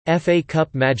FA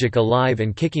Cup magic alive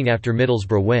and kicking after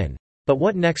Middlesbrough win. But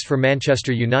what next for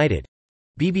Manchester United?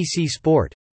 BBC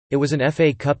Sport. It was an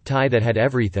FA Cup tie that had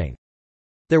everything.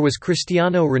 There was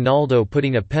Cristiano Ronaldo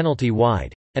putting a penalty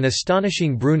wide, an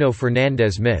astonishing Bruno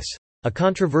Fernandes miss, a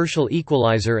controversial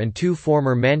equaliser, and two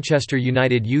former Manchester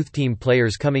United youth team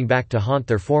players coming back to haunt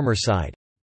their former side.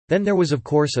 Then there was of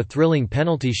course a thrilling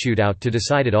penalty shootout to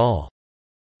decide it all.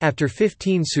 After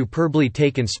 15 superbly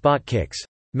taken spot kicks,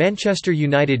 Manchester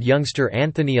United youngster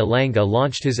Anthony Elanga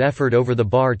launched his effort over the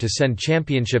bar to send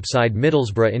Championship side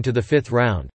Middlesbrough into the fifth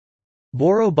round.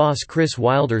 Boro boss Chris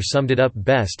Wilder summed it up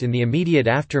best in the immediate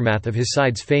aftermath of his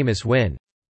side's famous win.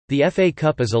 "The FA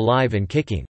Cup is alive and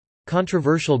kicking.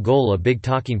 Controversial goal a big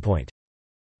talking point."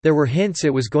 There were hints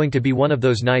it was going to be one of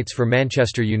those nights for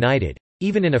Manchester United,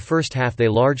 even in a first half they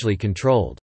largely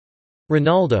controlled.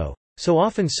 Ronaldo, so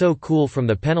often so cool from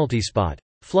the penalty spot,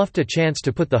 fluffed a chance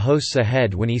to put the hosts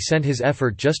ahead when he sent his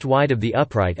effort just wide of the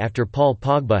upright after Paul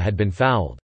Pogba had been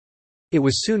fouled. It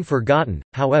was soon forgotten,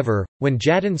 however, when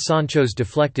Jadon Sancho's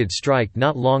deflected strike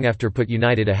not long after put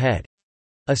United ahead.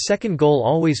 A second goal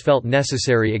always felt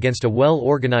necessary against a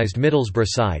well-organised Middlesbrough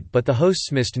side, but the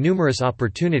hosts missed numerous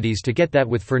opportunities to get that,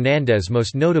 with Fernandes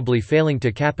most notably failing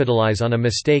to capitalise on a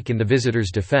mistake in the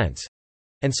visitors' defence.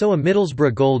 And so a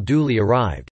Middlesbrough goal duly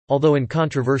arrived, although in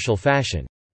controversial fashion.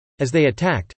 As they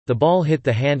attacked, the ball hit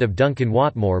the hand of Duncan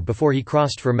Watmore before he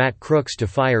crossed for Matt Crooks to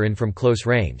fire in from close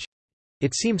range.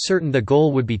 It seemed certain the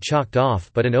goal would be chalked off,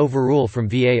 but an overrule from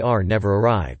VAR never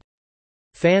arrived.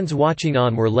 Fans watching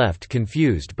on were left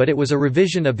confused, but it was a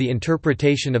revision of the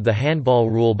interpretation of the handball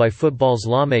rule by football's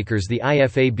lawmakers, the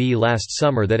IFAB, last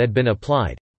summer that had been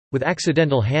applied, with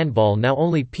accidental handball now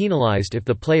only penalised if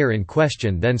the player in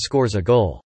question then scores a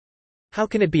goal. How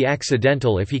can it be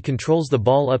accidental if he controls the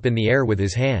ball up in the air with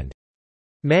his hand?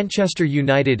 Manchester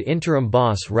United interim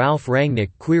boss Ralf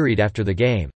Rangnick queried after the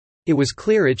game. "It was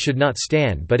clear it should not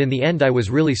stand, but in the end I was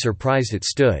really surprised it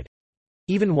stood.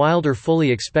 Even Wilder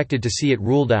fully expected to see it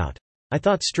ruled out. I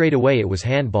thought straight away it was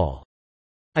handball.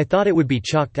 I thought it would be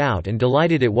chalked out and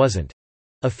delighted it wasn't."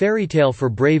 A fairy tale for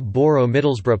brave Boro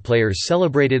Middlesbrough players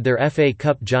celebrated their FA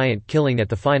Cup giant killing at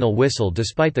the final whistle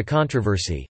despite the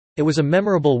controversy. It was a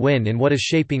memorable win in what is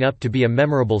shaping up to be a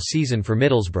memorable season for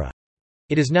Middlesbrough.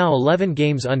 It is now 11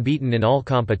 games unbeaten in all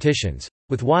competitions,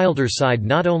 with Wilder's side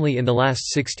not only in the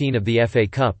last 16 of the FA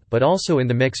Cup but also in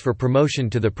the mix for promotion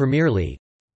to the Premier League.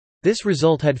 This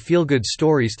result had feel-good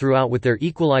stories throughout, with their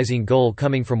equalising goal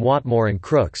coming from Watmore and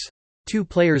Crooks, two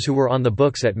players who were on the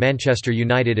books at Manchester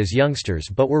United as youngsters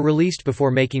but were released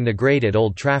before making the grade at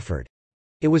Old Trafford.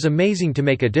 "It was amazing to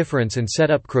make a difference and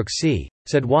set up Crooksy,"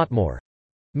 said Watmore.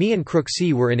 "Me and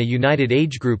Crooksy were in a United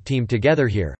age group team together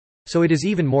here, so it is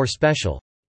even more special."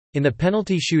 In the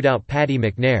penalty shootout, Paddy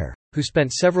McNair, who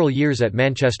spent several years at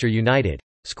Manchester United,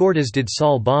 scored, as did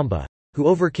Saul Bamba, who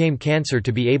overcame cancer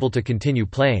to be able to continue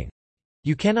playing.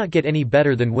 "You cannot get any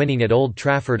better than winning at Old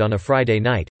Trafford on a Friday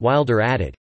night," Wilder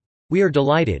added. "We are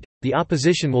delighted. The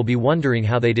opposition will be wondering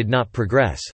how they did not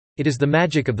progress. It is the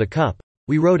magic of the cup.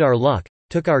 We rode our luck,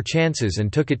 took our chances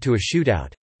and took it to a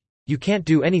shootout. You can't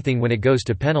do anything when it goes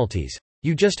to penalties.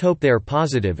 You just hope they are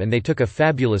positive, and they took a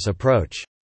fabulous approach.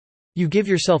 You give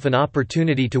yourself an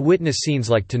opportunity to witness scenes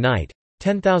like tonight.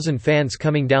 10,000 fans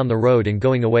coming down the road and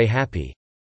going away happy."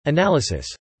 Analysis.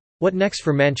 What next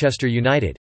for Manchester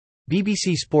United?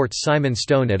 BBC Sport's Simon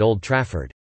Stone at Old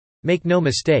Trafford. "Make no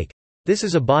mistake. This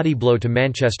is a body blow to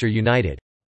Manchester United.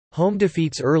 Home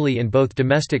defeats early in both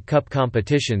domestic cup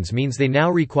competitions means they now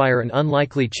require an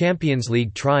unlikely Champions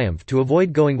League triumph to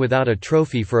avoid going without a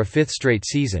trophy for a fifth straight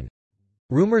season.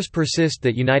 Rumours persist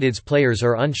that United's players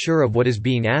are unsure of what is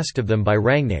being asked of them by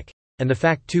Rangnick, and the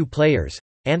fact two players,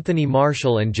 Anthony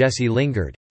Martial and Jesse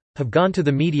Lingard, have gone to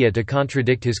the media to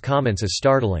contradict his comments is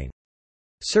startling.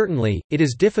 Certainly, it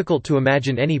is difficult to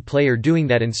imagine any player doing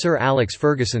that in Sir Alex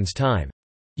Ferguson's time.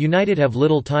 United have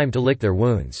little time to lick their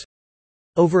wounds.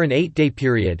 Over an 8-day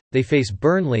period, they face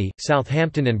Burnley,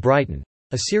 Southampton and Brighton,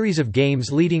 a series of games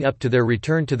leading up to their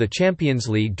return to the Champions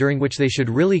League, during which they should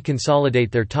really consolidate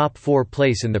their top 4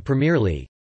 place in the Premier League.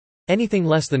 Anything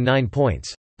less than 9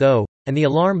 points, though, and the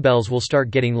alarm bells will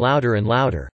start getting louder and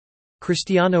louder.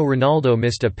 Cristiano Ronaldo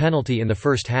missed a penalty in the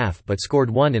first half but scored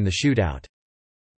one in the shootout.